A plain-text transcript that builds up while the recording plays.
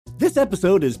This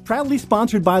episode is proudly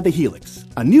sponsored by the Helix,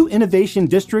 a new innovation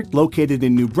district located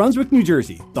in New Brunswick, New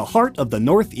Jersey, the heart of the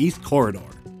Northeast Corridor.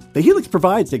 The Helix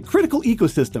provides a critical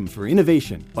ecosystem for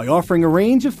innovation by offering a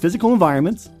range of physical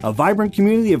environments, a vibrant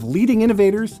community of leading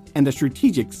innovators, and a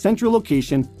strategic central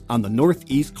location on the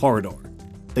Northeast Corridor.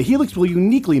 The Helix will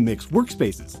uniquely mix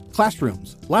workspaces,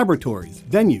 classrooms, laboratories,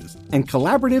 venues, and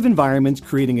collaborative environments,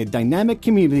 creating a dynamic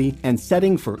community and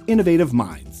setting for innovative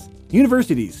minds.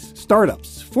 Universities,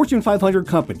 startups, Fortune 500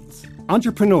 companies,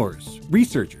 entrepreneurs,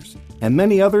 researchers, and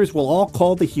many others will all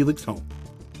call the Helix home.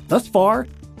 Thus far,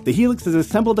 the Helix has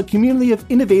assembled a community of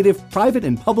innovative private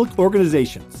and public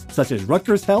organizations, such as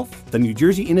Rutgers Health, the New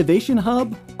Jersey Innovation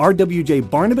Hub, RWJ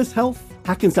Barnabas Health,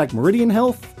 Hackensack Meridian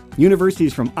Health,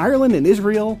 universities from Ireland and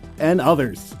Israel, and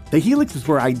others. The Helix is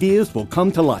where ideas will come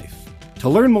to life. To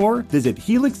learn more, visit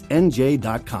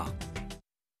helixnj.com.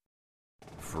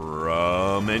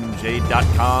 From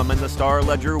NJ.com and the Star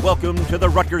Ledger, welcome to the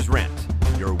Rutgers Rant,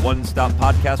 your one-stop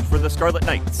podcast for the Scarlet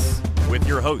Knights, with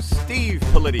your hosts Steve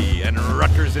Politti and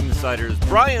Rutgers insiders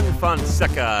Brian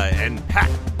Fonseca and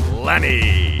Pat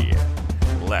Lenny.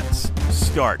 Let's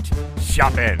start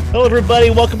shopping. Hello, everybody.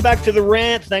 Welcome back to the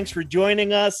Rant. Thanks for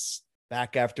joining us.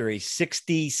 Back after a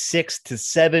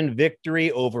 66-7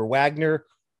 victory over Wagner,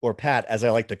 or Pat, as I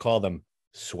like to call them,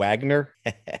 Swagner.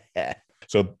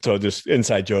 So just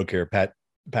inside joke here. Pat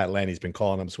Lanny's been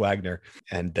calling him Swagner,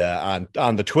 and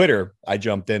on the Twitter, I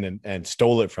jumped in and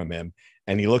stole it from him,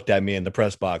 and he looked at me in the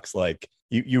press box like,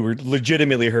 "You were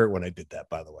legitimately hurt when I did that."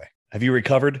 By the way, have you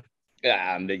recovered?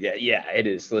 Yeah, it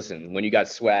is. Listen, when you got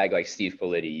swag like Steve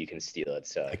Politti, you can steal it.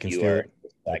 So you are the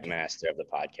swag master of the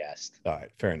podcast. All right,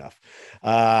 fair enough.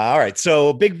 All right,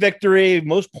 so big victory,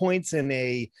 most points in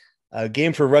a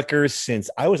game for Rutgers since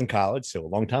I was in college, so a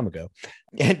long time ago.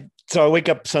 And so I wake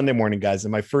up Sunday morning, guys,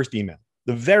 and my first email,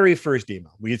 the very first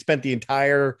email, we had spent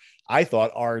our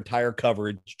entire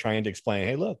coverage trying to explain,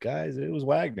 hey, look, guys, it was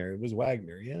Wagner.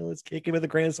 Yeah, let's take it with a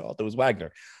grain of salt. It was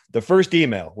Wagner. The first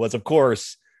email was, of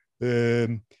course, this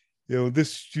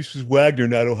is Wagner,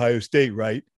 not Ohio State,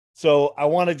 right? So I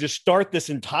want to just start this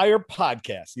entire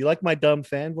podcast. You like my dumb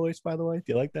fan voice, by the way? Do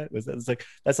you like that?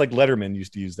 That's like Letterman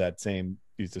used to use that same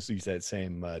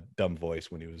dumb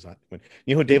voice when he was on.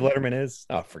 You know who Dave Letterman is?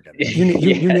 Oh, forget it.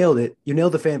 You nailed it. You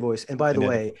nailed the fan voice. And by the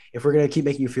way, if we're gonna keep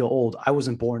making you feel old, I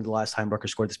wasn't born the last time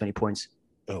Rutgers scored this many points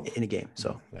in a game.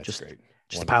 So that's just great.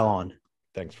 Just pile on.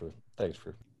 Thanks for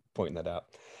pointing that out.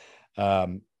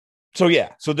 So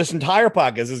this entire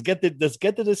podcast is let's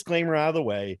get the disclaimer out of the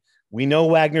way. We know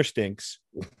Wagner stinks.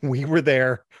 We were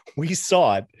there. We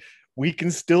saw it. We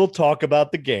can still talk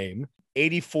about the game.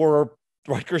 84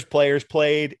 Rutgers players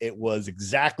played. It was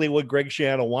exactly what Greg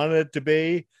Schiano wanted it to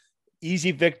be.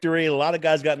 Easy victory. A lot of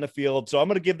guys got in the field. So I'm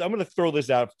going to throw this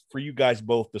out for you guys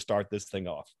both to start this thing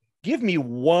off. Give me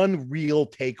one real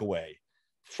takeaway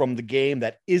from the game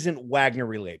that isn't Wagner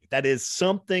related. That is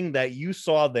something that you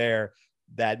saw there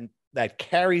that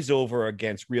carries over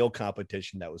against real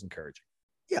competition that was encouraging.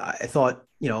 Yeah, I thought,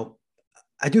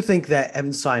 I do think that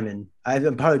Evan Simon,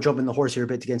 I'm probably jumping the horse here a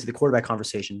bit to get into the quarterback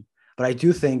conversation, but I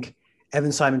do think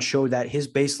Evan Simon showed that his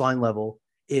baseline level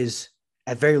is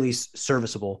at very least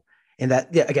serviceable. And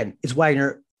that, again, it's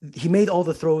Wagner. He made all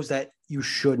the throws that you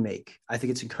should make. I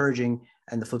think it's encouraging.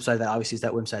 And the flip side of that, obviously, is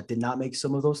that Wimsatt did not make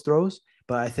some of those throws.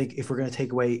 But I think if we're going to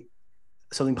take away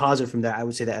something positive from that, I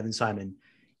would say that Evan Simon,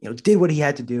 did what he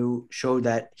had to do, showed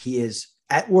that he is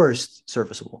at worst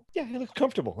serviceable. Yeah, he looks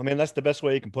comfortable. I mean, that's the best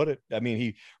way you can put it. I mean,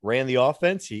 he ran the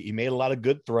offense. He made a lot of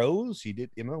good throws. He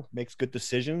did, makes good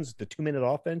decisions. The 2-minute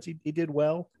offense, he did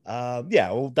well.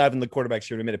 We'll dive in the quarterbacks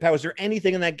here in a minute. Pat, was there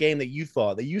anything in that game that you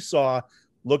saw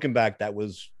looking back that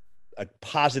was a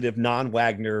positive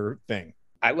non-Wagner thing?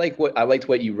 I liked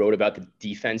what you wrote about the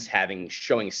defense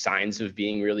showing signs of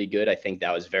being really good. I think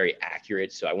that was very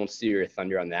accurate. So I won't steal your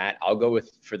thunder on that. I'll go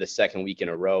with, for the second week in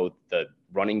a row, the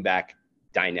running back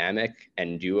dynamic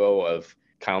and duo of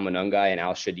Kyle Monungai and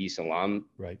Al-Shadi Salam,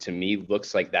 right, to me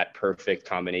looks like that perfect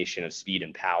combination of speed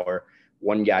and power.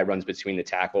 One guy runs between the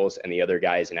tackles and the other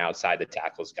guy is an outside the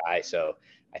tackles guy. So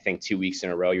I think 2 weeks in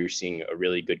a row, you're seeing a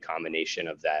really good combination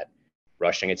of that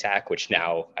rushing attack, which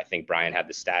now I think Brian had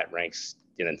the stat ranks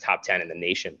in the top 10 in the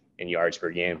nation in yards per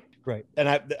game. Right. And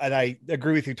I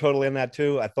agree with you totally on that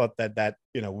too. I thought that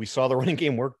we saw the running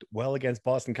game worked well against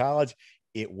Boston College.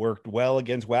 It worked well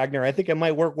against Wagner. I think it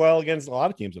might work well against a lot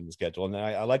of teams on the schedule. And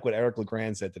I like what Eric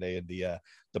LeGrand said today in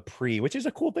the pre, which is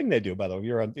a cool thing they do, by the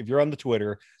way. If you're on the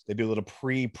Twitter, they do a little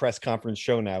pre-press conference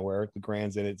show now where Eric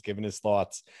LeGrand's in it, it's giving his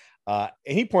thoughts. And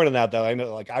he pointed out that I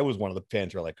know, I was one of the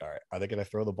fans who are like, all right, are they going to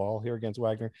throw the ball here against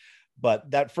Wagner?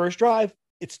 But that first drive,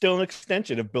 it's still an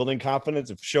extension of building confidence,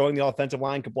 of showing the offensive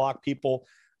line could block people,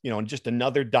 and just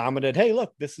another dominant. Hey,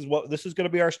 look, this is going to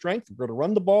be our strength. We're going to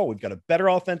run the ball. We've got a better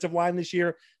offensive line this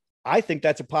year. I think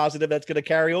that's a positive that's going to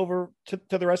carry over to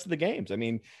the rest of the games. I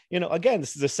mean, again,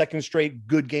 this is a second straight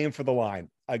good game for the line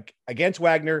against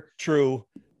Wagner. True,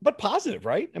 but positive,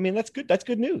 right? I mean, that's good. That's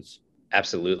good news.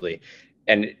 Absolutely.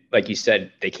 And like you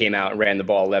said, they came out and ran the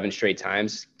ball 11 straight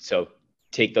times. So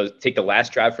take the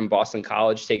last drive from Boston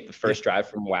College, take the first drive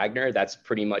from Wagner. That's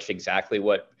pretty much exactly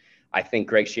what I think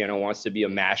Greg Schiano wants to be, a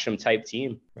mash 'em type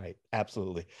team. Right.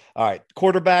 Absolutely. All right.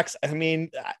 Quarterbacks. I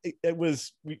mean, it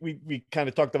was, we kind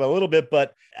of talked about a little bit,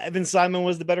 but Evan Simon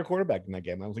was the better quarterback in that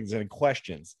game. I don't think there's any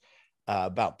questions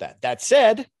about that. That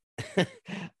said,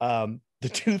 the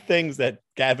two things that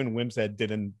Gavin Wimsatt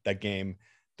did in that game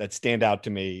that stand out to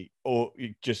me,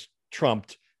 it just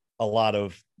trumped a lot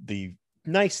of the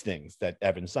nice things that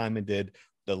Evan Simon did.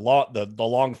 The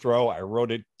long throw, I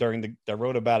wrote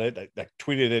about it. I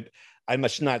tweeted it. I'm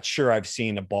not sure I've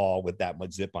seen a ball with that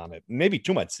much zip on it. Maybe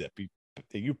too much zip.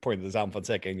 You pointed this out in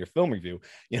Fonseca in your film review.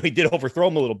 He did overthrow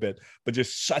him a little bit, but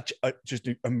just such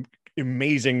an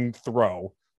amazing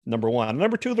throw. Number one.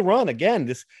 Number two, the run. Again,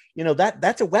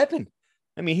 that's a weapon.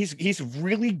 I mean, he's a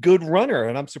really good runner,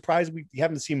 and I'm surprised we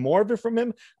haven't seen more of it from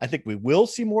him. I think we will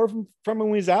see more from him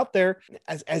when he's out there.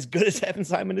 As good as Evan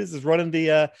Simon is running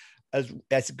the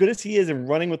as good as he is in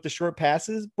running with the short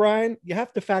passes, Brian, you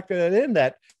have to factor that in.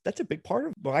 That's a big part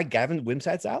of why Gavin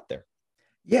Wimsatt's out there.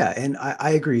 Yeah, and I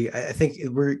agree. I think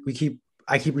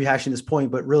I keep rehashing this point,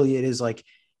 but really it is like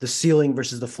the ceiling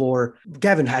versus the floor.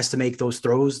 Gavin has to make those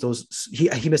throws.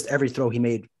 He missed every throw he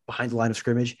made behind the line of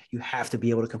scrimmage. You have to be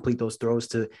able to complete those throws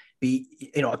to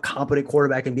be, a competent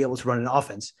quarterback and be able to run an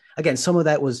offense. Again, some of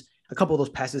that was a couple of those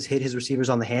passes hit his receivers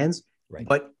on the hands, right,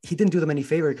 but he didn't do them any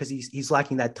favor because he's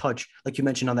lacking that touch. Like you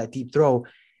mentioned on that deep throw,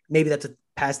 maybe that's a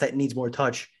pass that needs more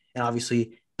touch. And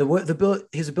obviously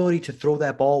his ability to throw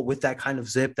that ball with that kind of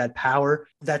zip, that power,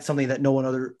 that's something that no one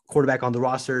other quarterback on the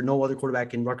roster, no other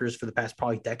quarterback in Rutgers for the past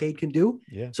probably decade can do.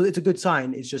 Yeah. So it's a good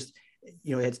sign. It's just,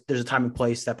 there's a time and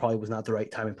place that probably was not the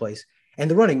right time and place. And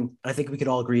the running, I think we could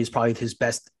all agree, is probably his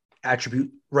best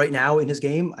attribute right now in his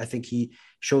game. I think he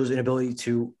shows an ability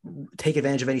to take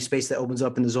advantage of any space that opens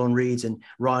up in the zone reads and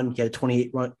run. He had a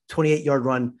 28-yard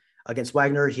run against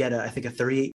Wagner. He had, I think, a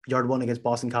 38-yard one against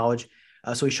Boston College.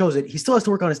 So he shows it. He still has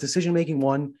to work on his decision-making.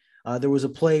 There was a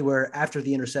play where after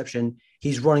the interception,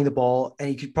 he's running the ball and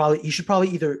he should probably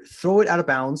either throw it out of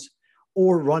bounds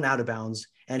or run out of bounds.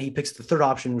 And he picks the third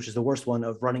option, which is the worst one,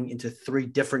 of running into three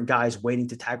different guys waiting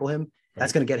to tackle him.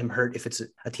 That's going to get him hurt if it's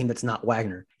a team that's not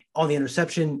Wagner. On the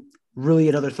interception, really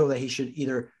another throw that he should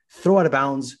either throw out of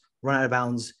bounds, run out of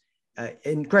bounds.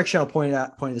 And Greg Schell pointed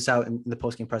this out in the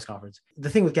postgame press conference. The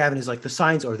thing with Gavin is like the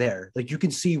signs are there. Like you can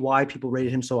see why people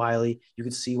rated him so highly. You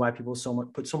can see why people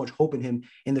put so much hope in him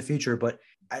in the future. But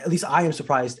at least I am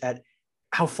surprised at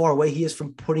how far away he is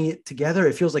from putting it together.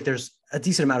 It feels like there's a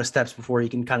decent amount of steps before he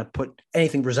can kind of put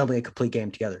anything resembling a complete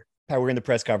game together. We're in the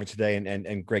press conference today,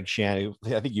 and Greg Schiano,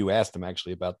 I think you asked him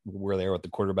actually about where they are with the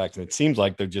quarterbacks, and it seems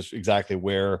like they're just exactly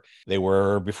where they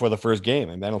were before the first game.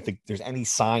 And I don't think there's any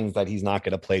signs that he's not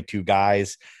going to play two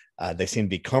guys. They seem to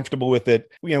be comfortable with it.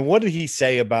 What did he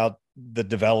say about the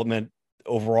development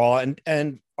overall?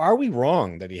 And are we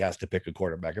wrong that he has to pick a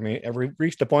quarterback? I mean, have we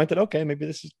reached a point that, okay,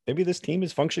 maybe this team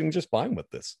is functioning just fine with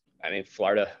this? I mean,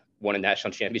 Florida won a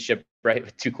national championship, right,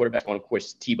 with two quarterbacks, one, of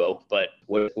course, Tebow. But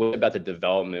what about the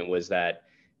development was that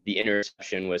the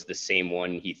interception was the same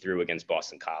one he threw against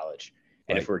Boston College.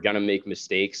 And if we're going to make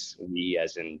mistakes, we,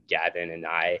 as in Gavin and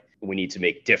we need to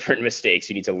make different mistakes.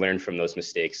 You need to learn from those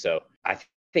mistakes. So I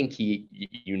think you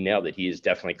nailed it. He is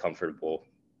definitely comfortable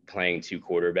playing two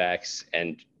quarterbacks.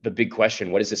 And the big question,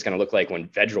 what is this going to look like when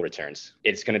Vedral returns?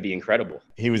 It's going to be incredible.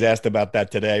 He was asked about that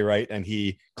today, right? And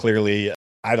he clearly,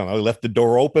 I don't know, left the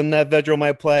door open that Vedral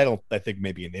might play. I think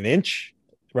maybe an inch,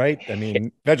 right? I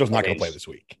mean, Vedral's not going to play this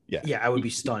week. Yeah, I would be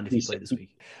stunned if he played this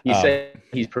week. He said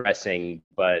he's progressing,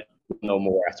 but no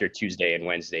more after Tuesday and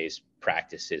Wednesday's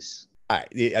practices. I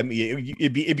mean,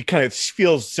 it'd be kind of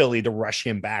feels silly to rush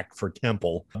him back for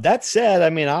Temple. That said, I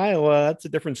mean, Iowa, that's a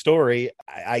different story.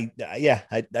 I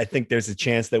think there's a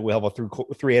chance that we'll have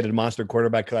a three-headed monster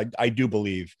quarterback. Because I do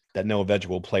believe that Noah Vedral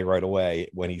will play right away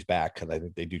when he's back. Because I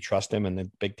think they do trust him in the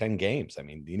Big Ten games. I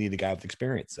mean, you need a guy with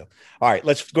experience. So, all right,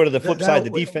 let's go to the flip side, the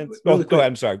defense. Go ahead.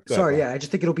 I'm sorry. Go ahead. I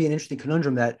just think it'll be an interesting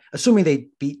conundrum that, assuming they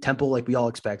beat Temple like we all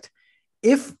expect,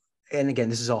 and again,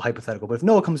 this is all hypothetical, but if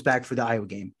Noah comes back for the Iowa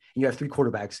game and you have three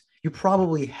quarterbacks, you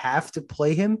probably have to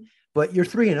play him, but you're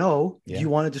 3-0. Yeah. Do you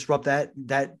want to disrupt that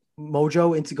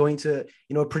mojo into going to,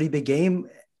 a pretty big game?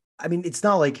 I mean, it's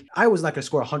not like Iowa's not going to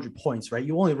score 100 points, right?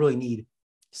 You only really need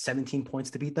 17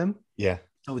 points to beat them. Yeah.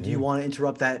 So do you want to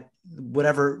interrupt that,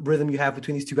 whatever rhythm you have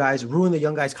between these two guys, ruin the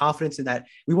young guys' confidence in that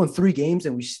we won 3 games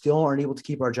and we still aren't able to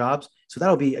keep our jobs? So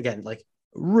that'll be, again, like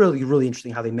really, really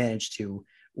interesting how they managed to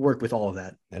work with all of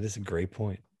that. That is a great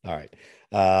point. All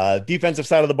right. Defensive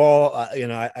side of the ball,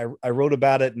 I wrote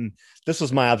about it, and this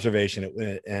was my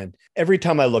observation. And every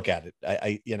time I look at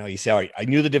it, you say, all right, I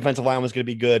knew the defensive line was going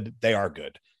to be good. They are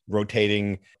good.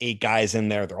 Rotating 8 guys in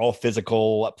there. They're all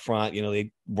physical up front.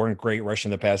 They weren't great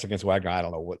rushing the pass against Wagner. I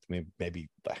don't know what, maybe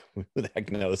who the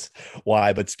heck knows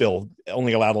why, but still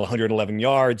only allowed 111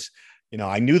 yards.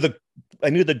 I knew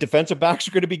the defensive backs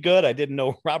were going to be good. I didn't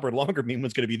know Robert Longerbeam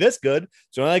was going to be this good.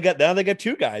 So now they got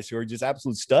 2 guys who are just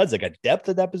absolute studs. They got depth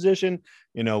at that position.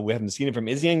 We haven't seen it from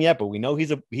Izzian yet, but we know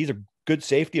he's a good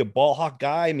safety, a ball hawk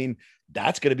guy. I mean,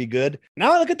 that's going to be good.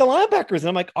 Now I look at the linebackers and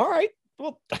I'm like, all right,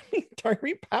 well,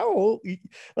 Tyree Powell,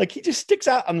 he just sticks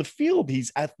out on the field.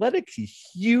 He's athletic. He's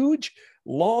huge,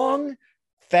 long,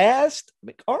 fast.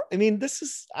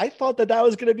 I thought that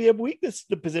was going to be a weakness,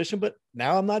 the position, but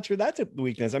now I'm not sure that's a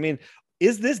weakness. I mean,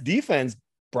 is this defense,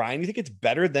 Brian, you think it's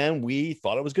better than we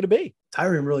thought it was going to be?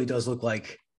 Tyron really does look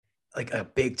like a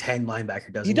Big Ten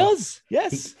linebacker, doesn't he? He does.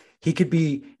 Yes. He could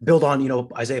be built on,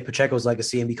 Isaiah Pacheco's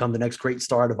legacy and become the next great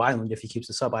star out of Ireland if he keeps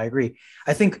this up. I agree.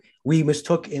 I think we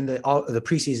mistook in the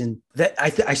preseason that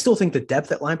I still think the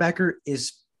depth at linebacker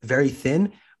is very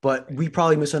thin, but we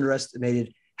probably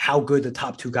misunderestimated how good the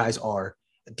top 2 guys are.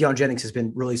 Deion Jennings has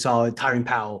been really solid. Tyrone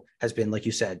Powell has been, like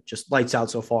you said, just lights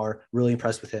out so far. Really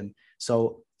impressed with him.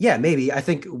 So yeah, I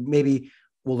think maybe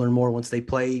we'll learn more once they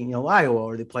play, Iowa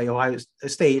or they play Ohio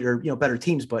State or, better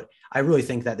teams. But I really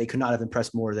think that they could not have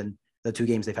impressed more than the 2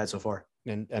 games they've had so far.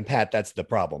 And Pat, that's the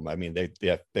problem. I mean,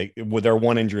 they're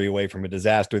 1 injury away from a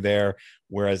disaster there,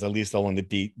 whereas at least along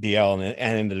the DL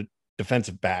and in the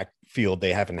defensive backfield,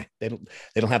 they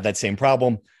don't have that same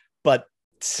problem. But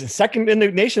second in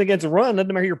the nation against a run, doesn't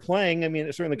matter who you're playing. I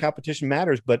mean, certainly the competition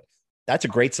matters, but that's a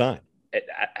great sign.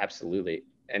 Absolutely.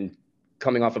 And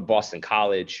coming off of Boston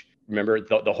College, remember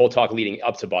the whole talk leading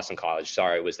up to Boston College,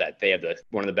 was that they have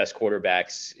one of the best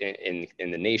quarterbacks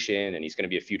in the nation, and he's going to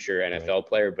be a future NFL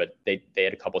player. But they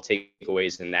had a couple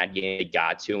takeaways in that game. They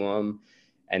got to him,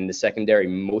 and the secondary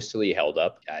mostly held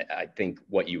up. I think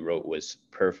what you wrote was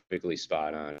perfectly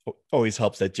spot on. Always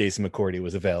helps that Jason McCourty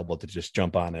was available to just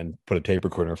jump on and put a tape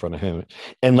recorder in front of him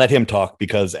and let him talk,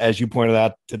 because as you pointed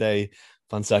out today,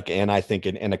 Fonseca, and I think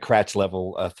in a Kratz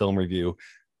level film review,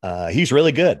 he's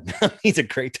really good. He's a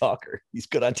great talker. He's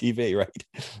good on TV, right?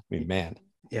 I mean, man.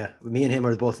 Yeah, me and him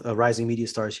are both rising media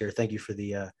stars here. Thank you for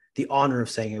the honor of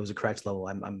saying it was a Kratz level.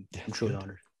 I'm truly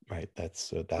honored. Right.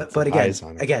 That's but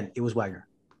again, it was Wagner.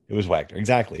 It was Wagner.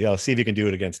 Exactly. See if you can do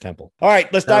it against Temple. All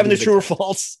right, let's dive into true or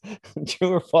false. True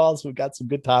or false. We've got some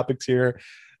good topics here.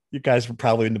 You guys will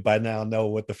probably by now know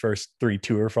what the first 3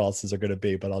 true or falses are going to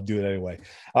be, but I'll do it anyway.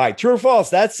 All right, true or false.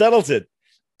 That settles it.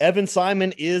 Evan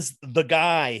Simon is the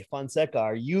guy. Fonseca,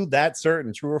 are you that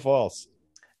certain? True or false?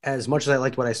 As much as I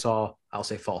liked what I saw, I'll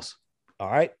say false. All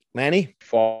right, Manny?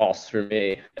 False for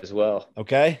me as well.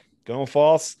 Okay, going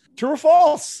false. True or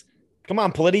false? Come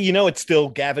on, Politi. It's still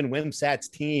Gavin Wimsatt's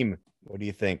team. What do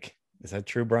you think? Is that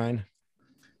true, Brian?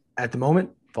 At the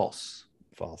moment, false.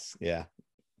 False. Yeah.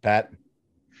 Pat?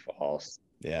 False.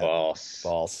 Yeah.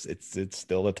 False. It's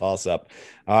still a toss up.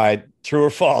 All right. True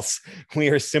or false? We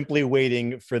are simply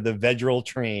waiting for the Vedral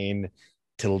train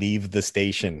to leave the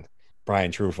station.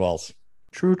 Brian, true or false?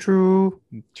 True.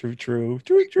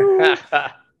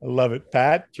 I love it.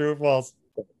 Pat, true or false?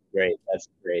 Great. That's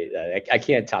great. I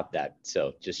can't top that.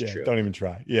 So true. Don't even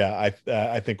try. Yeah.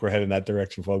 I think we're heading that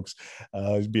direction, folks.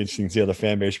 It'd be interesting to see how the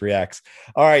fan base reacts.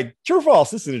 All right. True or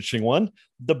false? This is an interesting one.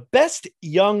 The best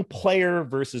young player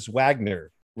versus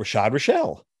Wagner, Rashad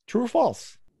Rochelle. True or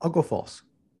false? I'll go false.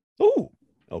 Oh,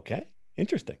 okay.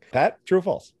 Interesting. Pat, true or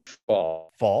false?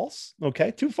 False.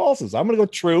 Okay. 2 falses. I'm going to go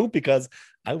true because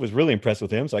I was really impressed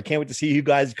with him. So I can't wait to see who you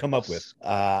guys come up with.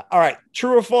 All right.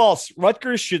 True or false?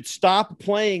 Rutgers should stop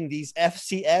playing these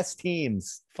FCS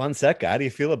teams. Fonseca, how do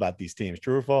you feel about these teams?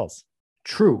 True or false?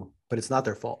 True, but it's not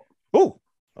their fault. Oh,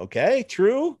 okay.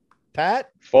 True.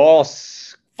 Pat?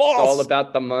 False. It's all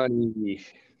about the money.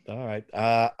 All right.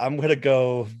 I'm going to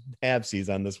go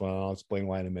halfsies on this one. I'll explain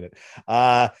why in a minute.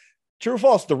 True or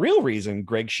false? The real reason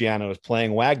Greg Schiano is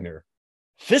playing Wagner,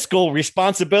 fiscal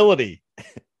responsibility.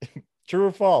 True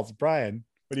or false? Brian,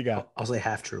 what do you got? I'll say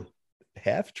half true.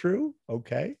 Half true?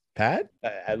 Okay. Pat?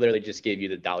 I literally just gave you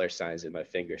the dollar signs in my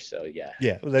fingers. So yeah.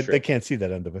 Yeah. They can't see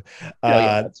that end of it.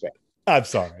 Yeah, that's right. I'm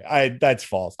sorry. That's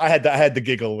false. I had to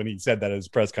giggle when he said that at his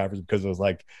press conference because it was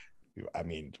like, I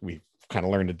mean, we've kind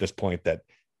of learned at this point that,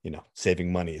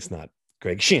 saving money is not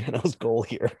Greg Schiano's goal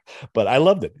here, but I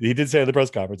loved it. He did say at the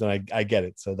press conference, and I get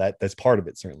it. So that's part of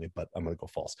it, certainly, but I'm going to go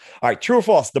false. All right. True or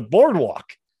false? The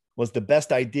boardwalk was the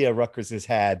best idea Rutgers has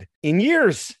had in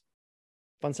years.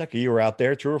 Fonseca, you were out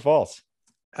there. True or false?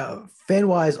 Fan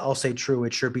wise, I'll say true.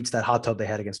 It sure beats that hot tub they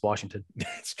had against Washington.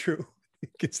 It's true.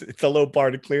 It's a low bar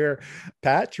to clear.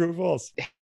 Pat, true or false?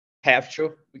 Half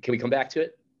true. Can we come back to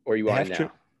it, or you want it now?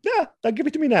 True. Yeah, give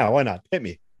it to me now. Why not? Hit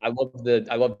me. I love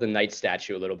the knight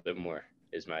statue a little bit more.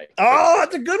 Is my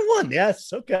that's a good one.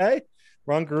 Yes. Okay.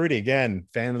 Ron Garuti, again,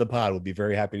 fan of the pod, will be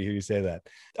very happy to hear you say that.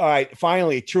 All right.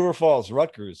 Finally, true or false?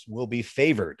 Rutgers will be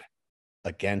favored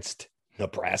against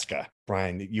Nebraska.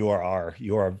 Brian, you are.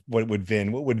 What would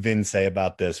Vin say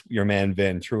about this? Your man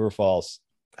Vin, true or false?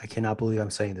 I cannot believe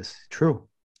I'm saying this. True.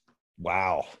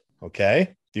 Wow.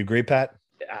 Okay. Do you agree, Pat?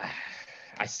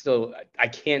 I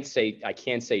can't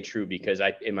say true because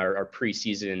in our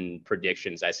preseason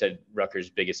predictions, I said Rutgers'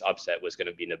 biggest upset was going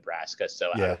to be Nebraska. So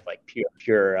out of like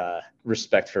pure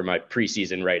respect for my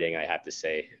preseason writing, I have to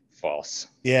say false.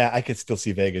 Yeah, I could still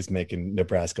see Vegas making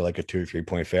Nebraska like a 2 or 3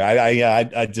 point favorite.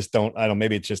 I just don't. I don't.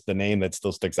 Maybe it's just the name that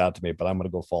still sticks out to me, but I'm going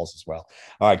to go false as well.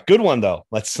 All right, good one though.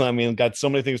 Got so many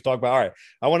things to talk about. All right,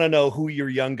 I want to know who your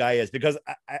young guy is because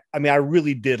I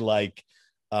really did like.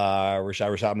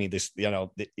 Rashad. I mean, this,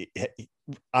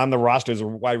 on the roster as a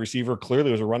wide receiver,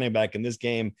 clearly was a running back in this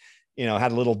game,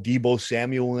 had a little Debo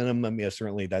Samuel in him. I mean,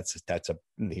 certainly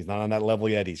he's not on that level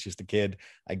yet. He's just a kid.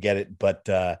 I get it. But,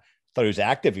 thought he was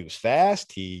active. He was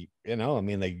fast. They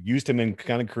used him in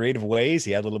kind of creative ways.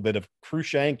 He had a little bit of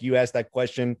Crushank. You asked that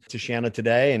question to Shanna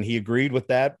today, and he agreed with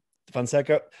that.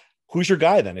 Fonseca, who's your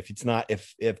guy then? If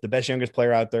the best youngest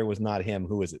player out there was not him,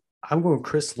 who is it? I'm going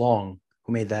Chris Long,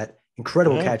 who made that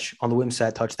incredible catch on the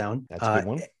Wimsatt touchdown. That's a good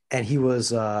one. And he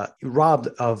was robbed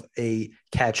of a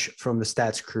catch from the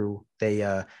stats crew. They,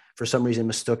 for some reason,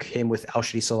 mistook him with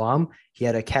Al-Shadi Salam. He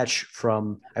had a catch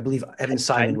from, I believe, Evan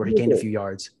Simon, where he gained a few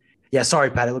yards. Yeah,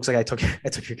 sorry, Pat. It looks like I took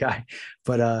your guy.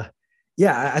 But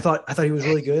I thought he was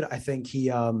really good. I think he's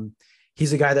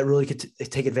a guy that really could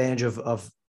take advantage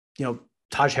of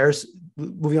Taj Harris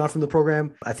moving on from the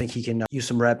program. I think he can use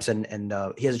some reps and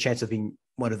he has a chance of being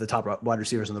one of the top wide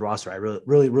receivers on the roster. I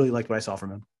really liked what I saw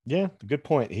from him. Yeah, good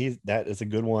point. That is a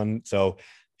good one. So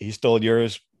he stole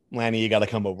yours. Lanny, you got to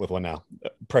come up with one now.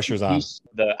 Pressure's on.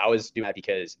 I was doing that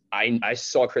because I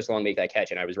saw Chris Long make that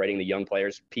catch, and I was writing the young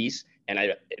players piece,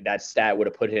 and that stat would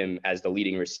have put him as the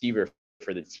leading receiver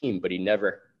for the team, but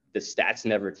the stats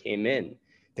never came in.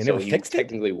 They never fixed it?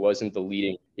 Technically wasn't the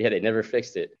leading. Yeah, they never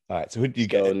fixed it. All right, so who do you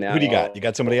got? Who do you got? You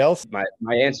got somebody else?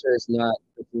 My answer is not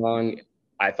Chris Long.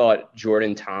 I thought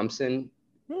Jordan Thompson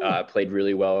played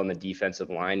really well on the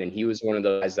defensive line, and he was one of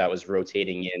the guys that was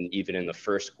rotating in even in the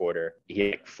first quarter.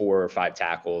 He had 4 or 5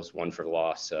 tackles, 1 for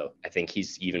loss. So I think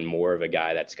he's even more of a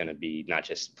guy that's going to be not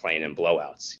just playing in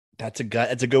blowouts. That's a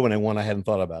good one, and one I hadn't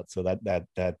thought about. So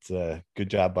that's a good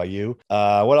job by you.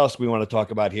 What else do we want to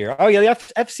talk about here? Oh yeah,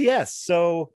 the FCS.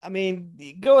 So I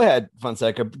mean, go ahead,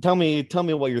 Fonseca. Tell me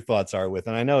what your thoughts are with.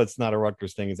 And I know it's not a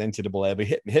Rutgers thing; it's NCAA. But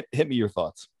hit me your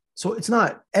thoughts. So it's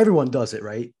not everyone does it,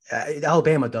 right?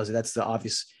 Alabama does it. That's the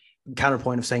obvious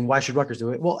counterpoint of saying, why should Rutgers do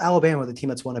it? Well, Alabama, the team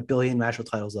that's won 1 billion national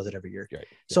titles, does it every year. Right.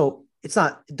 So it's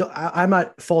not, I'm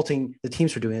not faulting the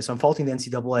teams for doing this. I'm faulting the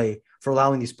NCAA for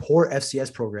allowing these poor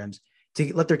FCS programs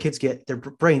to let their kids get their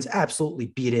brains absolutely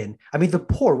beat in. I mean, the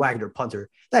poor Wagner punter,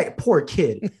 that poor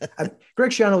kid.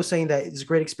 Greg Schiano was saying that it's a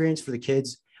great experience for the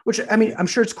kids, which, I mean, I'm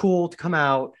sure it's cool to come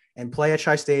out and play at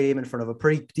Shai Stadium in front of a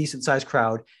pretty decent sized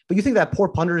crowd. But you think that poor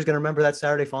punter is going to remember that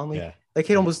Saturday fondly? Yeah. That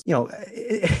kid almost,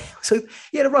 so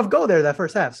he had a rough go there that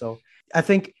first half. So I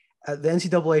think the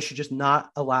NCAA should just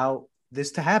not allow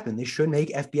this to happen. They should make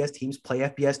FBS teams play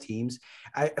FBS teams.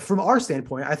 From our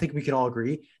standpoint, I think we can all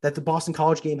agree that the Boston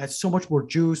College game had so much more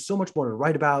juice, so much more to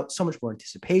write about, so much more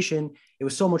anticipation. It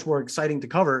was so much more exciting to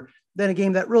cover than a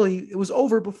game that really, it was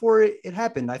over before it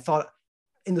happened. I thought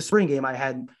in the spring game, I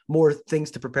had more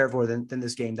things to prepare for than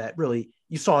this game that really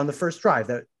you saw in the first drive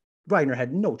that Wagner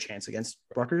had no chance against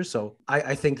Rutgers. So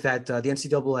I think that the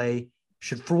NCAA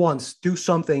should, for once, do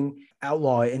something,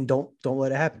 outlaw it, and don't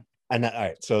let it happen. And all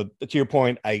right, so to your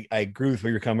point, I agree with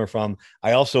where you're coming from.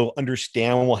 I also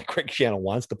understand why Greg Schiano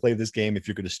wants to play this game. If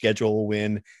you're going to schedule a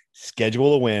win,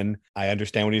 schedule a win. I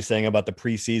understand what he's saying about the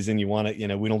preseason. You want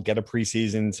to, we don't get a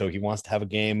preseason, so he wants to have a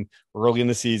game early in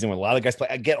the season when a lot of guys play.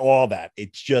 I get all that.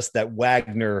 It's just that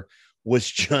Wagner was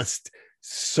just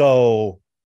so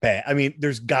bad. I mean,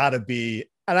 there's got to be,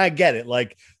 and I get it.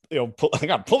 Like, I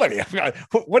got plenty.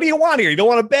 What do you want here? You don't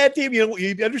want a bad team.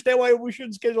 You understand why we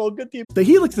shouldn't schedule a good team. The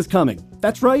Helix is coming.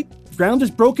 That's right. Ground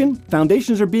is broken,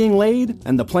 foundations are being laid,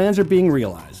 and the plans are being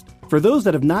realized. For those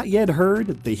that have not yet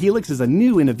heard, the Helix is a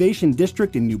new innovation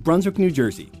district in New Brunswick, New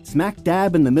Jersey. Smack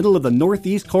dab in the middle of the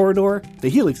Northeast Corridor, the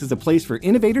Helix is a place for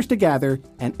innovators to gather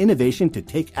and innovation to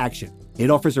take action. It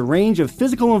offers a range of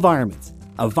physical environments,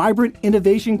 a vibrant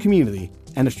innovation community,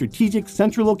 and a strategic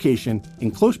central location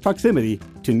in close proximity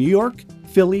to New York,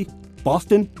 Philly,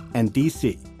 Boston, and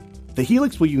D.C. The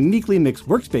Helix will uniquely mix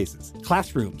workspaces,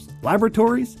 classrooms,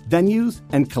 laboratories, venues,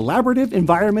 and collaborative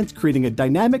environments, creating a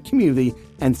dynamic community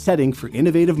and setting for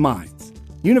innovative minds.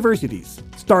 Universities,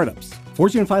 startups,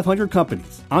 Fortune 500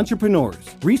 companies, entrepreneurs,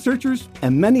 researchers,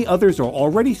 and many others are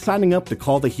already signing up to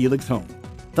call the Helix home.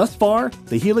 Thus far,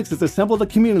 the Helix has assembled a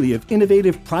community of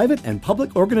innovative private and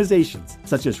public organizations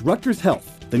such as Rutgers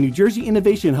Health, the New Jersey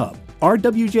Innovation Hub,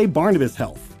 RWJ Barnabas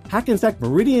Health, Hackensack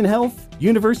Meridian Health,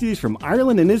 universities from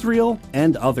Ireland and Israel,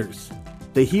 and others.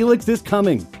 The Helix is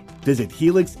coming. Visit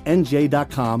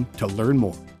helixnj.com to learn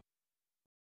more.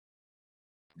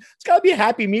 It's got to be a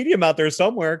happy medium out there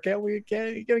somewhere. Can't we?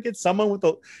 You got to get someone with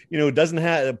doesn't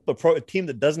have a team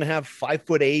that doesn't have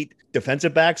 5'8"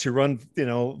 defensive backs who run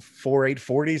 4.8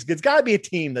 40s. It's got to be a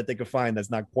team that they could find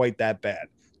that's not quite that bad.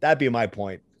 That'd be my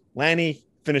point. Lanny,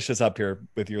 finish us up here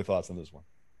with your thoughts on this one.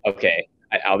 Okay,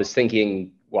 I was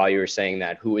thinking while you were saying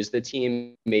that, who is the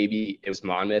team? Maybe it was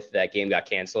Monmouth. That game got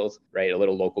canceled, right? A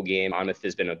little local game. Monmouth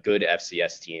has been a good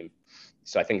FCS team.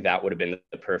 So I think that would have been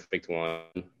the perfect one.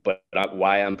 But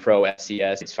why I'm pro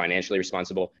FCS, it's financially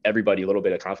responsible. Everybody, a little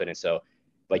bit of confidence. So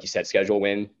like you said, schedule a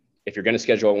win. If you're going to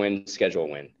schedule a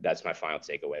win. That's my final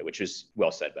takeaway, which is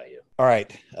well said by you. All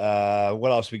right.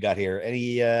 What else we got here?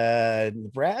 Any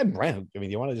Brian? I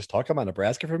mean, you want to just talk about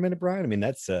Nebraska for a minute, Brian? I mean,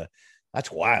 that's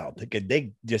wild.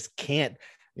 They just can't.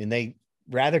 I mean, they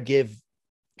rather give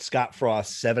Scott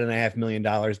Frost $7.5 million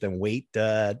than wait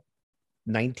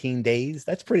 19 days.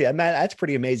 That's pretty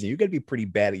amazing. You got to be pretty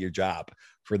bad at your job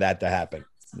for that to happen.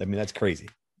 I mean, that's crazy.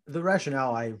 The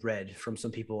rationale I read from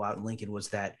some people out in Lincoln was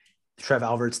that Trev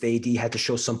Alberts, the AD, had to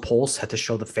show some pulse, had to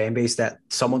show the fan base that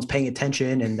someone's paying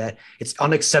attention and that it's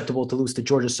unacceptable to lose to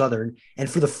Georgia Southern. And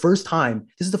for the first time,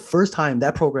 this is the first time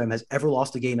that program has ever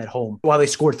lost a game at home while they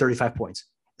scored 35 points.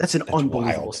 That's unbelievable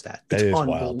wild. stat. It's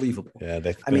unbelievable. Wild. Yeah,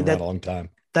 they've been around a long time.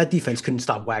 That defense couldn't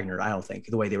stop Wagner, I don't think,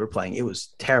 the way they were playing. It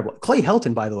was terrible. Clay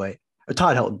Helton, by the way, or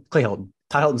Todd Helton. Clay Helton.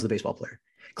 Todd Helton's the baseball player.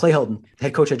 Clay Helton,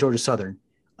 head coach at Georgia Southern,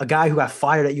 a guy who got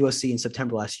fired at USC in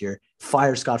September last year,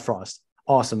 fired Scott Frost.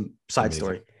 Awesome side Amazing.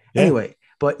 Story. Yeah. Anyway,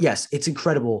 but yes, it's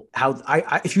incredible how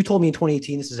if you told me in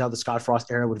 2018 this is how the Scott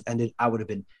Frost era would have ended, I would have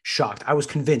been shocked. I was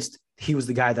convinced he was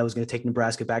the guy that was going to take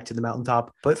Nebraska back to the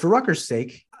mountaintop. But for Rutgers'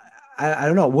 sake, I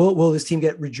don't know. Will this team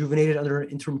get rejuvenated under an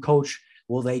interim coach?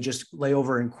 Will they just lay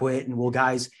over and quit? And will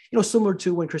guys, similar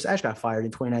to when Chris Ash got fired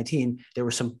in 2019, there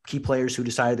were some key players who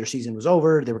decided their season was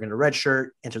over. They were going to redshirt,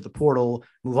 enter the portal,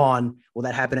 move on. Will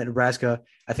that happen at Nebraska?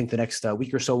 I think the next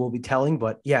week or so will be telling.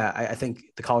 But yeah, I think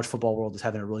the college football world is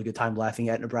having a really good time laughing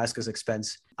at Nebraska's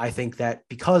expense. I think that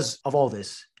because of all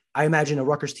this, I imagine a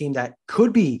Rutgers team that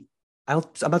could be, I'm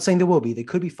not saying they will be, they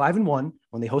could be 5-1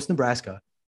 when they host Nebraska.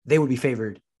 They would be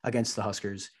favored against the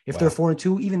Huskers. If they're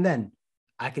 4-2, even then,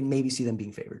 I can maybe see them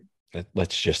being favored.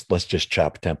 Let's just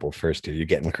chop Temple first here. You're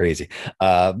getting crazy.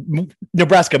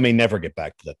 Nebraska may never get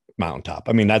back to the mountaintop.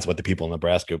 I mean, that's what the people in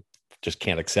Nebraska just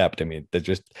can't accept. I mean, they're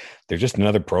just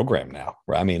another program now.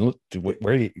 I mean,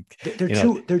 where do you?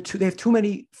 They have too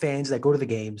many fans that go to the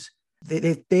games.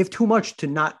 They have too much to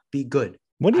not be good.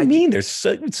 What do you mean? There's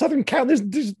Southern Cal.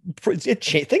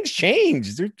 Things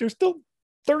change. There's still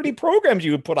 30 programs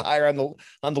you would put higher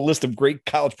on the list of great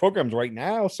college programs right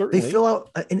now. Certainly, they fill out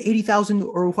an 80,000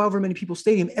 or however many people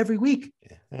stadium every week.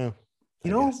 Yeah.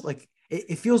 Like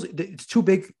it feels it's too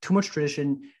big, too much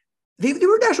tradition. They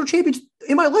were national champions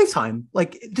in my lifetime.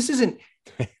 Like this isn't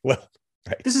well.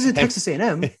 Right. This isn't Texas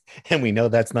A&M, and we know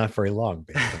that's not very long.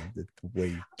 Based on the way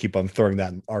you keep on throwing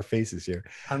that in our faces here.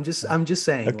 I'm just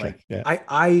saying.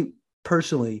 I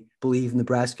personally believe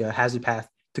Nebraska has a path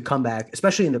to come back,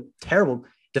 especially in the terrible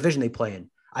division they play in.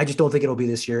 I just don't think it'll be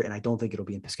this year, and I don't think it'll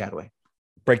be in Piscataway.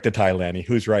 Break the tie, Lanny.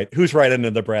 Who's right? Who's right in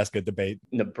the Nebraska debate?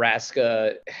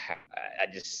 Nebraska,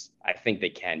 I think they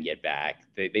can get back.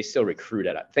 They still recruit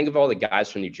think of all the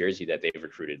guys from New Jersey that they've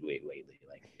recruited lately.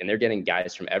 And they're getting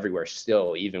guys from everywhere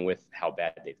still, even with how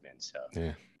bad they've been. So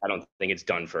yeah. I don't think it's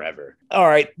done forever. All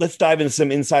right, let's dive into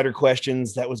some insider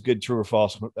questions. That was good, true or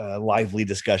false, lively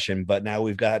discussion. But now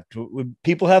we've got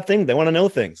people have things. They want to know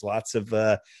things. Lots of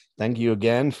thank you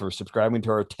again for subscribing to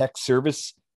our text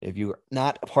service. If you're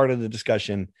not a part of the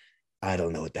discussion, I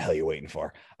don't know what the hell you're waiting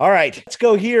for. All right, let's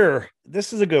go here.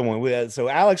 This is a good one. So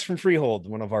Alex from Freehold,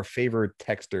 one of our favorite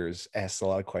texters, asks a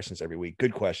lot of questions every week.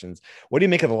 Good questions. What do you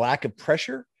make of the lack of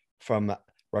pressure from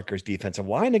Rutgers defensive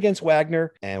line against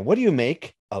Wagner? And what do you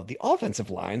make of the offensive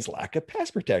line's lack of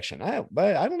pass protection? I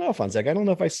don't know, Fonseca. I don't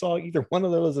know if I saw either one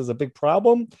of those as a big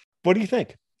problem. What do you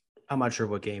think? I'm not sure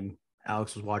what game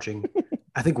Alex was watching.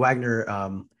 I think Wagner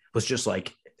was just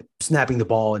like snapping the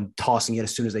ball and tossing it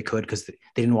as soon as they could because they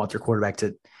didn't want their quarterback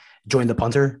to join the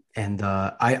punter. And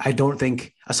I don't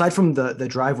think, aside from the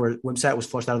drive where Wimsatt was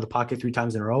flushed out of the pocket 3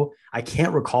 times in a row, I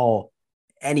can't recall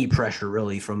any pressure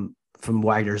really from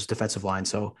Wagner's defensive line.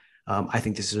 So I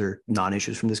think these are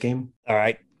non-issues from this game. All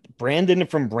right. Brandon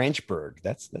from Branchburg.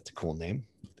 That's a cool name.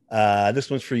 This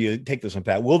one's for you. Take this one,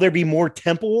 Pat. Will there be more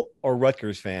Temple or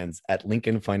Rutgers fans at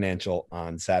Lincoln Financial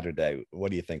on Saturday? What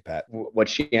do you think, Pat? What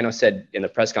Shiano said in the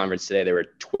press conference today, there were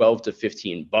 12 to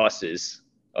 15 buses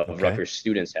of Rutgers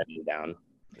students heading down.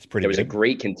 It's pretty. There was a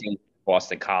great contingent at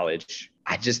Boston College.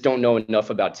 I just don't know enough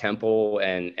about Temple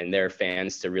and their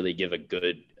fans to really give a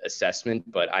good assessment,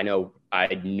 but I know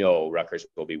Rutgers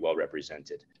will be well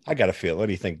represented. I got to feel. What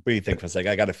do you think? What do you think, Fonseca?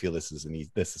 I got to feel this has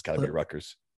got to be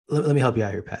Rutgers. Let me help you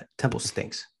out here, Pat. Temple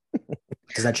stinks.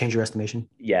 Does that change your estimation?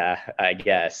 Yeah, I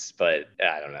guess, but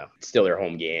I don't know. It's still their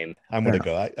home game. I'm going to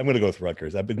go. I'm going to go with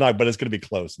Rutgers. But it's going to be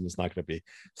close, and it's not going to be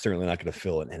certainly not going to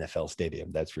fill an NFL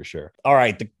stadium. That's for sure. All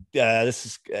right, this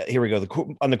is here we go.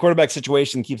 On the quarterback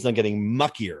situation keeps on getting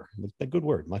muckier. A good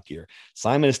word, muckier.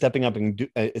 Simon is stepping up, and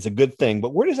it's a good thing.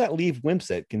 But where does that leave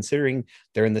Wimsatt, considering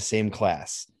they're in the same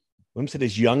class? Wimsatt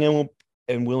is young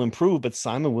and will improve, but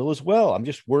Simon will as well. I'm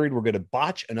just worried we're going to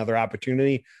botch another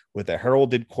opportunity with a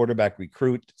heralded quarterback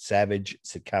recruit, Savage,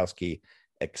 Sitkowski,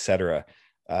 etc.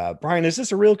 Brian, is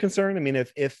this a real concern? I mean,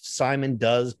 if Simon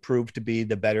does prove to be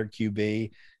the better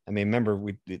QB, I mean, remember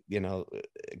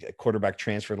a quarterback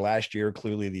transferred last year.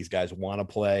 Clearly, these guys want to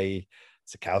play.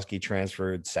 Sitkowski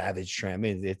transferred, Savage. I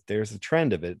mean, there's a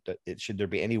trend of it. Should there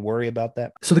be any worry about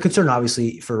that? So the concern,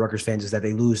 obviously, for Rutgers fans is that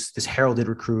they lose this heralded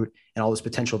recruit and all this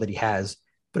potential that he has.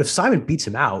 But if Simon beats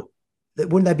him out,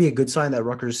 wouldn't that be a good sign that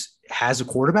Rutgers has a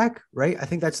quarterback, right? I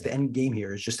think that's the end game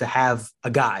here, is just to have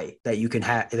a guy that you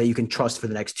can trust for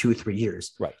the next 2 or 3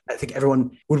 years. Right. I think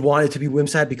everyone would want it to be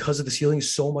Wimsatt because of the ceiling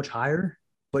is so much higher.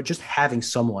 But just having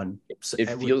someone, it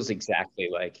feels exactly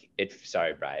like it.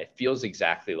 Sorry, Brian. It feels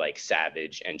exactly like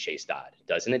Savage and Chase Dodd,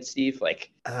 doesn't it, Steve?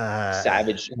 Like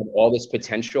Savage had all this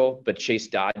potential, but Chase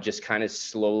Dodd just kind of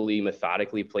slowly,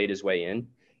 methodically played his way in.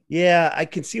 Yeah, I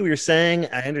can see what you're saying.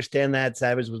 I understand that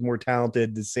Savage was more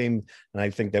talented. The same, and I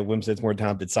think that Wimsatt's more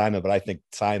talented than Simon, but I think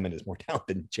Simon is more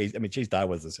talented than Chase. I mean, Chase Dodd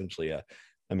was essentially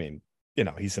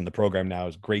he's in the program now.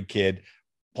 He's a great kid.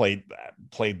 Played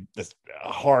this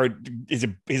hard. He's a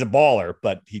baller,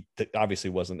 but he obviously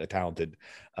wasn't a talented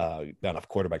enough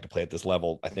quarterback to play at this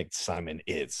level. I think Simon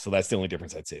is. So that's the only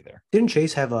difference I'd say there. Didn't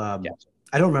Chase have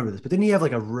I don't remember this, but didn't he have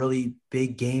like a really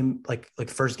big game, like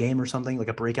first game or something, like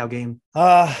a breakout game?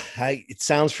 It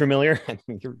sounds familiar.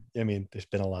 I mean, there's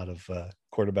been a lot of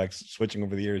quarterbacks switching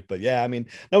over the years, but yeah, I mean,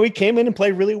 no, he came in and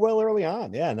played really well early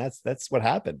on. Yeah, and that's what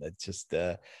happened. It's just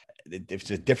it's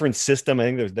a different system. I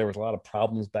think there was a lot of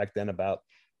problems back then about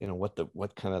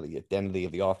what kind of the identity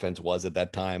of the offense was at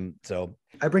that time. So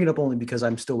I bring it up only because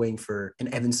I'm still waiting for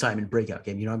an Evan Simon breakout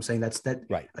game. You know what I'm saying? That's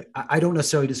right. I don't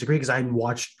necessarily disagree because I haven't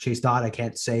watched Chase Dodd. I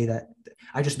can't say that.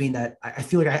 I just mean that I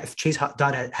feel like if Chase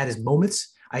Dodd had his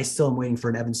moments, I still am waiting for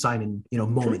an Evan Simon,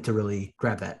 moment to really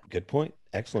grab that. Good point.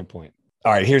 Excellent point.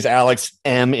 All right, here's Alex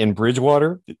M in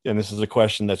Bridgewater. And this is a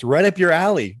question that's right up your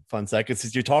alley, Fonseca,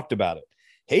 since you talked about it.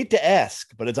 Hate to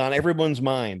ask, but it's on everyone's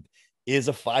mind. Is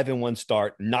a 5-1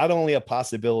 start not only a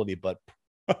possibility, but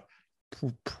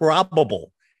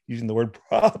probable? Using the word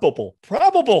probable.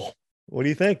 Probable. What do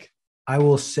you think? I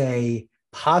will say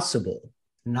possible,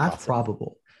 not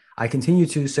probable. I continue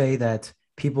to say that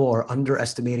people are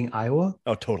underestimating Iowa.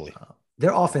 Oh, totally.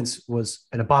 Their offense was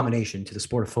an abomination to the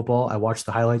sport of football. I watched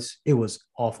the highlights. It was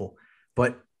awful.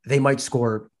 But they might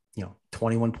score,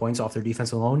 21 points off their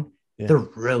defense alone. Yeah. They're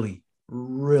really,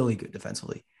 really good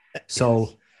defensively. So,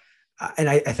 yes. And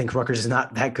I think Rutgers is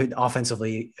not that good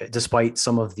offensively, despite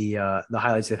some of the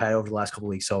highlights they've had over the last couple of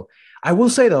weeks. So I will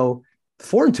say, though,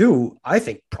 4-2, I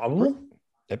think probable.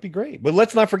 That'd be great. But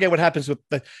let's not forget what happens with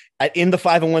in the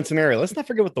 5-1 scenario. Let's not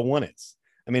forget what the 1 is.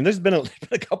 I mean, there's been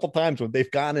a couple times when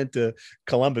they've gone into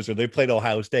Columbus or they played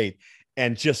Ohio State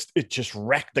and it just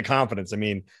wrecked the confidence. I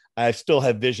mean, I still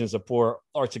have visions of poor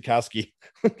Art Sitkowski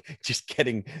just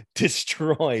getting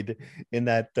destroyed in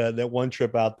that one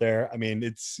trip out there. I mean,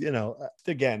 it's,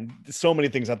 again, so many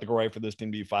things have to go right for this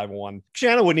team to be 5-1.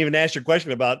 Shannon wouldn't even ask your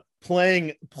question about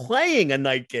playing a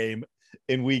night game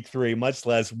in week 3, much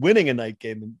less winning a night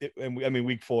game in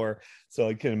week 4. So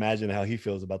I can imagine how he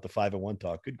feels about the 5-1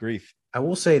 talk. Good grief. I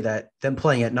will say that them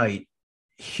playing at night,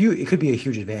 it could be a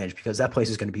huge advantage because that place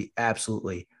is going to be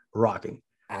absolutely rocking.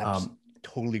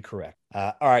 Totally correct.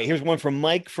 All right, here's one from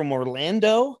Mike from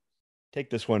Orlando. Take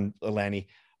this one, Alani.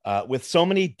 With so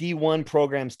many D1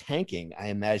 programs tanking, I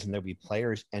imagine there'll be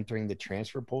players entering the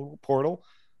transfer portal.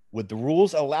 Would the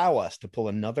rules allow us to pull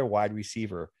another wide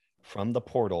receiver from the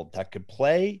portal that could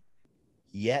play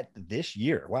yet this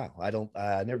year? Wow,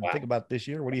 I never think about this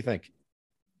year. What do you think?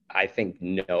 I think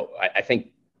no. I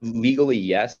think legally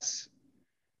yes,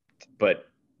 but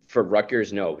for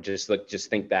Rutgers, no. Just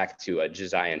think back to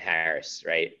Josiah Harris,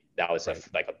 right? That was a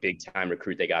big time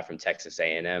recruit they got from Texas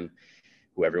A&M,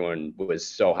 who everyone was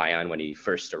so high on when he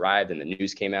first arrived and the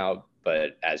news came out.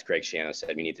 But as Greg Schiano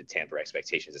said, we need to temper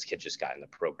expectations. This kid just got in the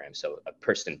program. So a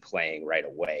person playing right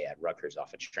away at Rutgers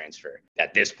off a transfer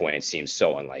at this point seems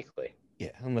so unlikely. Yeah,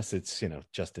 unless it's,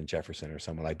 Justin Jefferson or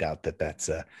someone. I doubt that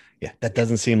that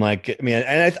doesn't seem like,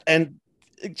 and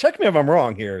check me if I'm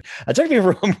wrong here. Check me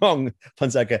if I'm wrong,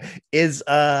 Fonseca,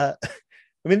 I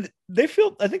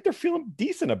think they're feeling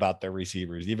decent about their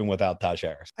receivers, even without Taj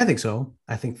Harris. I think so.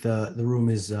 I think the room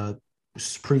is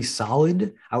pretty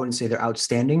solid. I wouldn't say they're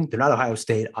outstanding. They're not Ohio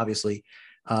State, obviously.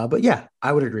 But yeah,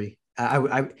 I would agree.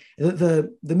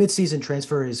 The midseason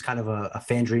transfer is kind of a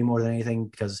fan dream more than anything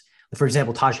because, for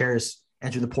example, Taj Harris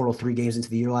entered the portal 3 games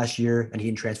into the year last year, and he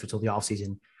didn't transfer till the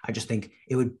offseason. I just think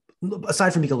it would,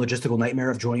 aside from being a logistical nightmare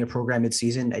of joining a program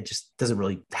midseason, it just doesn't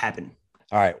really happen.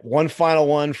 All right. One final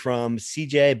one from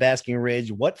CJ Basking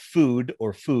Ridge. What food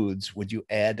or foods would you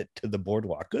add to the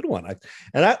boardwalk? Good one.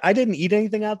 I didn't eat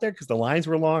anything out there because the lines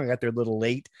were long. I got there a little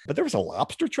late, but there was a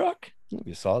lobster truck.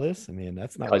 You saw this? I mean,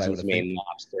 that's not Cousin's main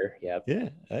lobster. Yep. Yeah.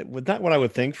 Not what I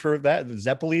would think for that. The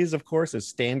Zeppelis, of course, a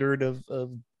standard of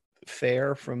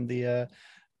fare from the,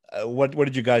 what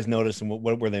did you guys notice and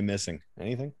what were they missing?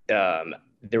 Anything?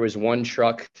 There was one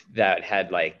truck that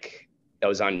had that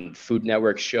was on Food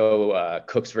Network show,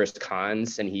 Cooks vs.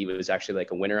 Cons, and he was actually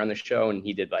a winner on the show, and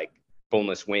he did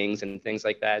boneless wings and things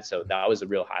like that. So that was a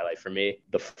real highlight for me.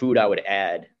 The food I would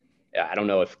add, I don't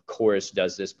know if Chorus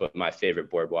does this, but my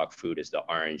favorite boardwalk food is the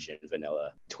orange and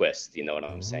vanilla twist. You know what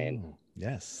I'm saying?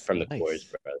 Yes. From the Chorus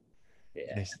brothers.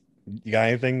 Yeah. Nice. You got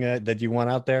anything that you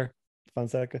want out there,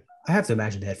 Fonseca? I have to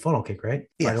imagine they had funnel cake, right?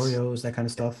 Yes. Fried Oreos, that kind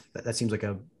of stuff. That seems like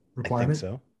a requirement. I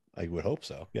think so. I would hope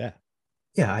so. Yeah.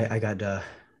 Yeah, I got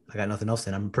nothing else.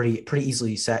 Then I'm pretty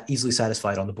easily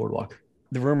satisfied on the boardwalk.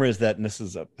 The rumor is that, and this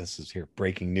is here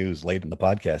breaking news late in the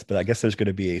podcast, but I guess there's going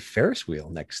to be a Ferris wheel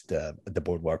next at the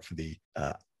boardwalk for the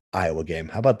Iowa game.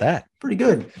 How about that? Pretty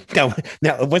good. Now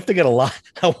once they get I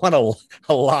want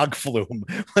a log flume.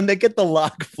 When they get the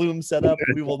log flume set up,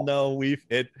 we will know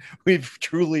we've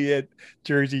truly hit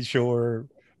Jersey Shore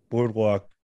boardwalk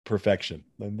perfection.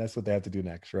 And that's what they have to do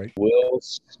next, right? Will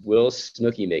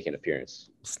Snooki make an appearance?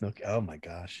 Snooki. Oh my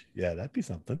gosh. Yeah, that'd be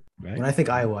something. Right? When I think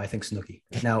Iowa, I think Snooki.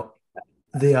 Now,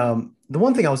 the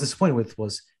one thing I was disappointed with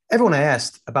was everyone I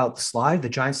asked about the slide, the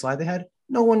giant slide they had,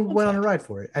 no one went on a ride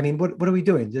for it. I mean, what are we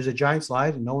doing? There's a giant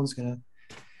slide and no one's gonna.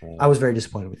 I was very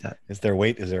disappointed with that. Is there a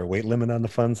weight limit on the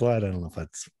fun slide? I don't know if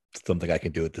that's something I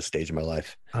can do at this stage of my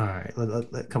life. All right,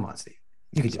 come on, Steve.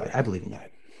 You can do it. I believe in you.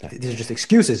 These are just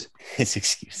excuses. It's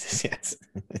excuses, yes.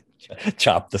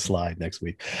 Chop the slide next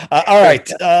week. All right.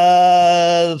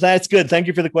 That's good. Thank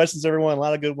you for the questions, everyone. A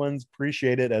lot of good ones.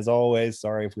 Appreciate it, as always.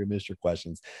 Sorry if we missed your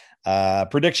questions.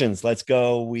 Predictions. Let's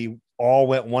go. We all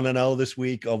went 1-0 this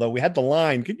week, although we had the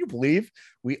line. Can you believe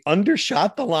we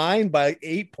undershot the line by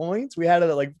 8 points? We had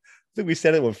it I think we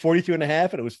said it was 42.5,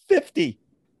 and it was 50.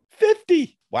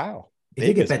 Wow. It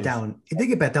did get bet down. It did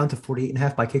get bet down to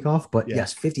 48.5 by kickoff, but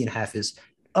yes, 50.5 is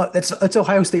that's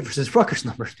Ohio State versus Rutgers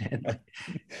numbers, man.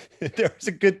 There was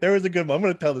a good one. I'm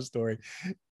going to tell the story.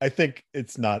 I think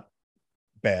it's not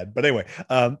bad, but anyway,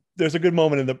 there's a good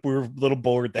moment in that we were a little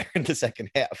bored there in the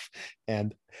second half,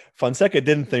 and Fonseca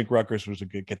didn't think Rutgers was going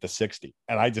to get to 60,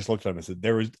 and I just looked at him and said,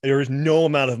 there is no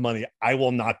amount of money I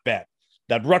will not bet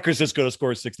that Rutgers is going to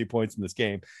score 60 points in this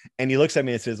game. And he looks at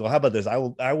me and says, well, how about this? I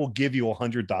will give you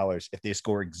 $100 if they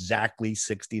score exactly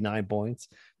 69 points,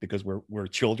 because we're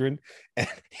children. And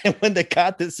when they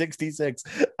got to 66,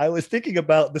 I was thinking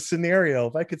about the scenario.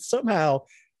 If I could somehow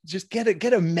just get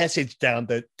a message down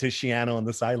to Schiano on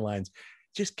the sidelines,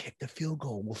 just kick the field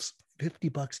goal. We'll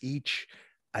 $50 each.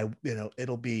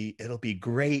 It'll be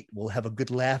great. We'll have a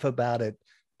good laugh about it.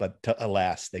 But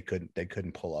alas, they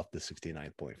couldn't pull off the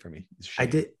 69 point for me. I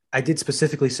did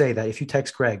specifically say that if you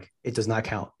text Greg, it does not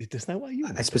count. It does not. Why you?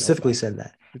 I specifically said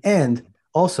that. And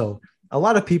also, A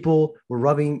lot of people were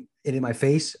rubbing it in my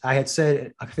face. I had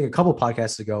said, I think a couple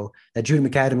podcasts ago, that Judah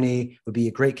McAdamy would be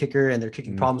a great kicker and their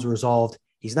kicking problems were resolved.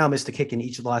 He's now missed a kick in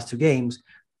each of the last 2 games,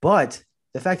 but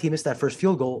the fact he missed that first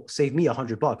field goal saved me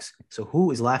 $100. So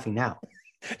who is laughing now?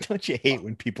 Don't you hate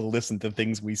when people listen to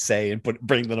things we say and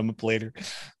bring them up later?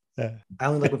 I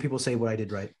only like when people say what I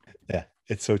did right. Yeah,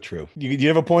 it's so true. You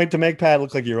have a point to make, Pat?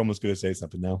 Look like you're almost going to say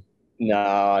something now.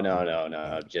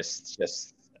 No.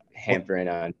 Just hampering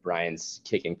on Brian's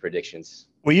kicking predictions.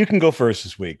 Well, you can go first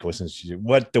this week.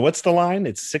 What's the line?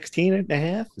 It's 16 and a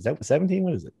half. Is that 17?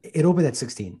 What is it? It opened at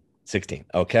 16. 16.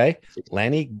 Okay. 16.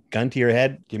 Lanny, gun to your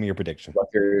head. Give me your prediction.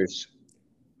 Rutgers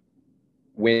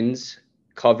wins,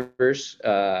 covers.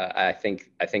 I think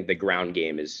the ground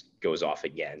game goes off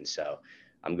again. So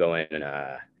I'm going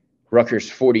Rutgers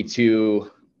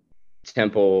 42,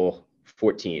 Temple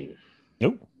 14.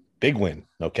 Nope. Big win.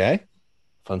 Okay.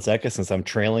 Fonseca, since I'm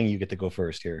trailing, you get to go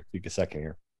first here. You get second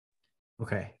here.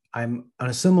 Okay. I'm on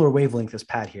a similar wavelength as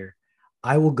Pat here.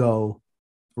 I will go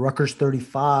Rutgers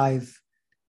 35,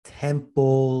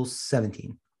 Temple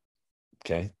 17.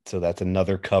 Okay. So that's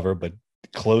another cover, but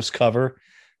close cover.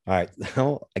 All right.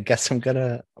 Well, I guess I'm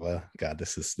gonna. Well, God,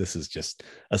 this is just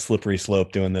a slippery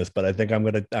slope doing this, but I think I'm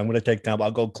gonna take Temple.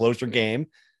 I'll go closer game.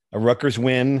 A Rutgers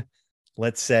win.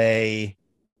 Let's say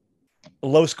a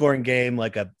low scoring game,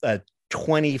 like a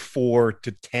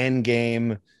 24-10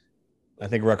 game. I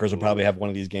think Rutgers will probably have one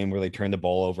of these games where they turn the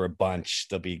ball over a bunch.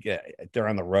 They're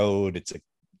on the road. It's a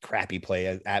crappy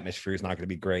play. Atmosphere is not going to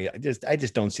be great. I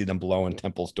just don't see them blowing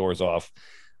Temple's doors off.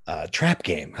 Trap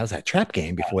game. How's that trap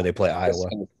game before they play Iowa? I was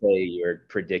going to say you're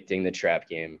predicting the trap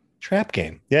game. Trap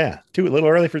game. Yeah. A little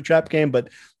early for the trap game, but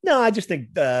no, I just think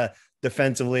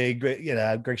defensively,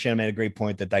 Greg Shannon made a great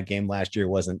point that game last year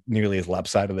wasn't nearly as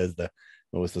lopsided as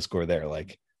what was the score there?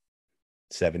 Like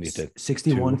 70 to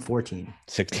 61-14.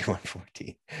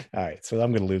 61-14. All right. So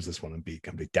I'm going to lose this one and be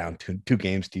down two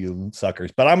games to you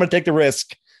suckers, but I'm going to take the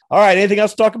risk. All right. Anything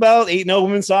else to talk about? 8-0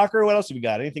 women's soccer. What else have we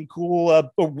got? Anything cool?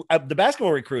 The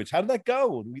basketball recruits. How did that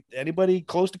go? Anybody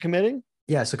close to committing?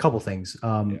 Yes, a couple things.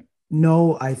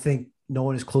 No, I think no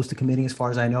one is close to committing as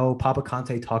far as I know. Papa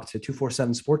Conte talked to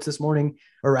 247 Sports this morning,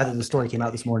 or rather the story came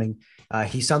out this morning.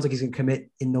 He sounds like he's going to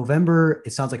commit in November.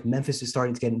 It sounds like Memphis is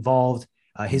starting to get involved.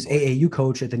 His AAU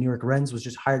coach at the New York Rens was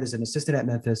just hired as an assistant at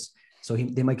Memphis. So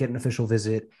they might get an official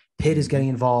visit. Pitt is getting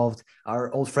involved.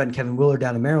 Our old friend Kevin Willard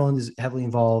down in Maryland is heavily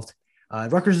involved.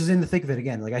 Rutgers is in the thick of it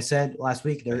again. Like I said last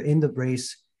week, they're in the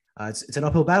race. It's an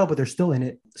uphill battle, but they're still in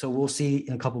it. So we'll see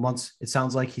in a couple months. It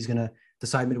sounds like he's going to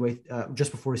decide midway,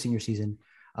 just before his senior season.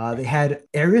 They had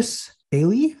Aris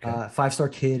Bailey, 5-star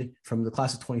kid from the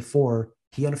class of 24.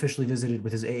 He unofficially visited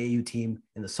with his AAU team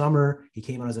in the summer. He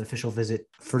came on as an official visit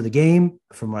for the game.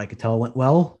 From what I could tell, it went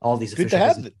well. All these good official to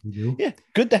have visits. Yeah,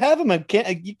 good to have him.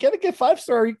 You gotta get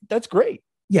 5-star. That's great.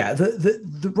 Yeah,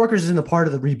 the Rutgers is in the part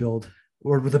of the rebuild,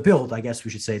 or the build, I guess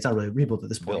we should say. It's not really a rebuild at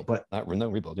this point, but no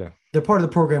rebuild. Yeah, they're part of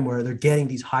the program where they're getting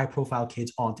these high-profile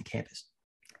kids onto campus.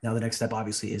 Now, the next step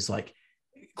obviously is like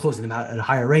closing them out at a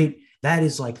higher rate. That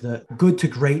is like the good to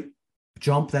great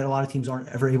jump that a lot of teams aren't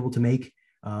ever able to make.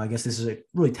 I guess this is a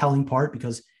really telling part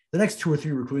because the next 2 or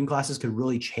 3 recruiting classes could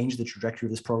really change the trajectory of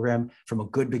this program from a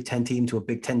good Big Ten team to a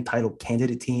Big Ten title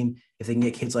candidate team. If they can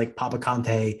get kids like Papa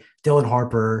Conte, Dylan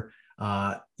Harper,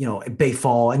 Bay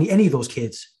Fall, any of those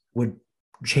kids would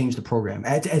change the program.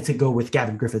 And to go with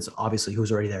Gavin Griffiths, obviously,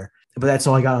 who's already there. But that's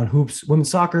all I got on hoops.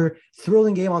 Women's soccer,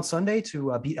 thrilling game on Sunday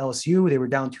to beat LSU. They were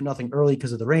down 2-0 early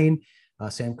because of the rain.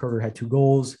 Sam Kerger had 2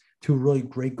 goals, 2 really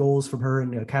great goals from her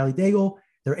and Kylie Daigle.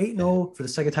 They're 8-0 for the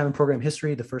second time in program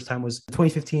history. The first time was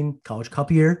 2015 College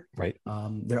Cup year. Right.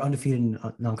 They're undefeated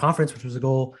in non-conference, which was a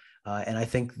goal. And I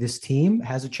think this team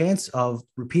has a chance of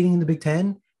repeating in the Big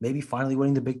Ten, maybe finally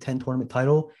winning the Big Ten tournament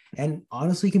title, and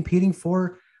honestly competing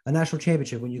for a national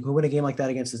championship. When you can win a game like that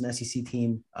against an SEC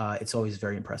team, it's always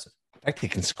very impressive. In fact, they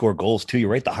can score goals too. You're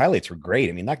right. The highlights were great.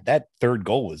 I mean, that third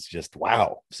goal was just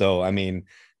wow. So, I mean,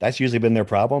 that's usually been their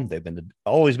problem. They've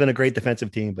always been a great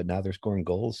defensive team, but now they're scoring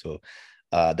goals. So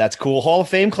that's cool. Hall of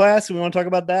Fame class. We want to talk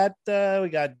about that. We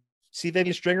got C.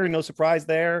 Vivian Stringer. No surprise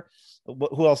there.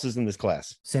 Who else is in this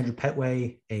class? Sandra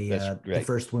Petway, the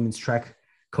first women's track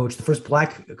coach, the first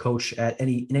Black coach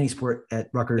in any sport at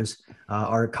Rutgers.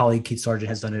 Our colleague Keith Sargent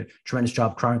has done a tremendous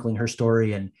job chronicling her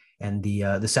story and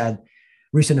the sad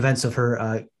recent events of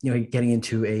her, getting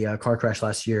into a car crash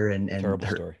last year and terrible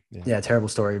story. Yeah, terrible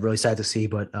story. Really sad to see,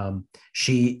 but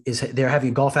they're having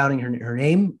a golf outing in her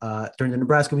name during the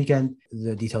Nebraska weekend.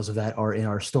 The details of that are in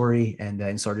our story and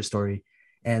in Sargent's story.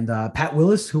 And Pat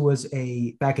Willis, who was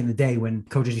back in the day when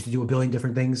coaches used to do a billion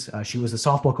different things, she was the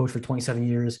softball coach for 27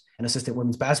 years, an assistant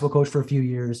women's basketball coach for a few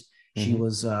years. She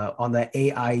was on the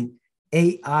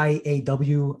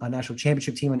AIAW national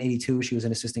championship team in '82. She was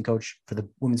an assistant coach for the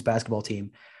women's basketball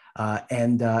team,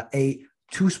 and a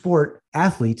two-sport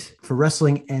athlete for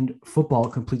wrestling and football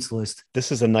completes the list.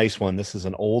 This is a nice one. This is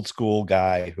an old school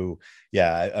guy who,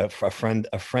 a friend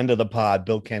of the pod,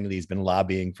 Bill Kennedy's been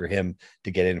lobbying for him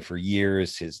to get in for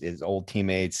years. His old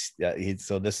teammates.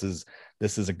 So this is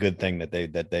a good thing that they.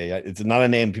 It's not a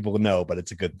name people know, but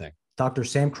it's a good thing. Dr.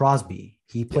 Sam Crosby.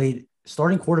 He played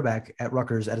starting quarterback at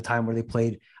Rutgers at a time where they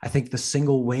played, I think, the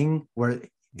single wing, where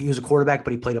he was a quarterback,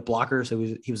 but he played a blocker, so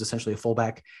he was essentially a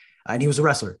fullback, and he was a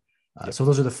wrestler. So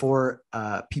those are the 4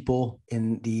 people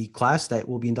in the class that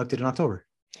will be inducted in October.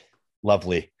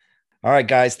 Lovely. All right,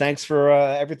 guys. Thanks for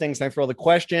everything. Thanks for all the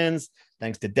questions.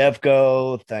 Thanks to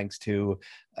Devco. Thanks to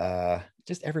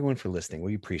just everyone for listening.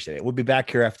 We appreciate it. We'll be back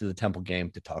here after the Temple game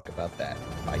to talk about that.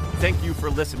 Bye. Thank you for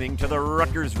listening to the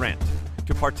Rutgers Rant.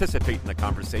 To participate in the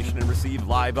conversation and receive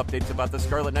live updates about the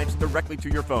Scarlet Knights directly to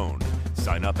your phone,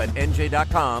 sign up at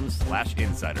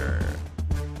nj.com/insider.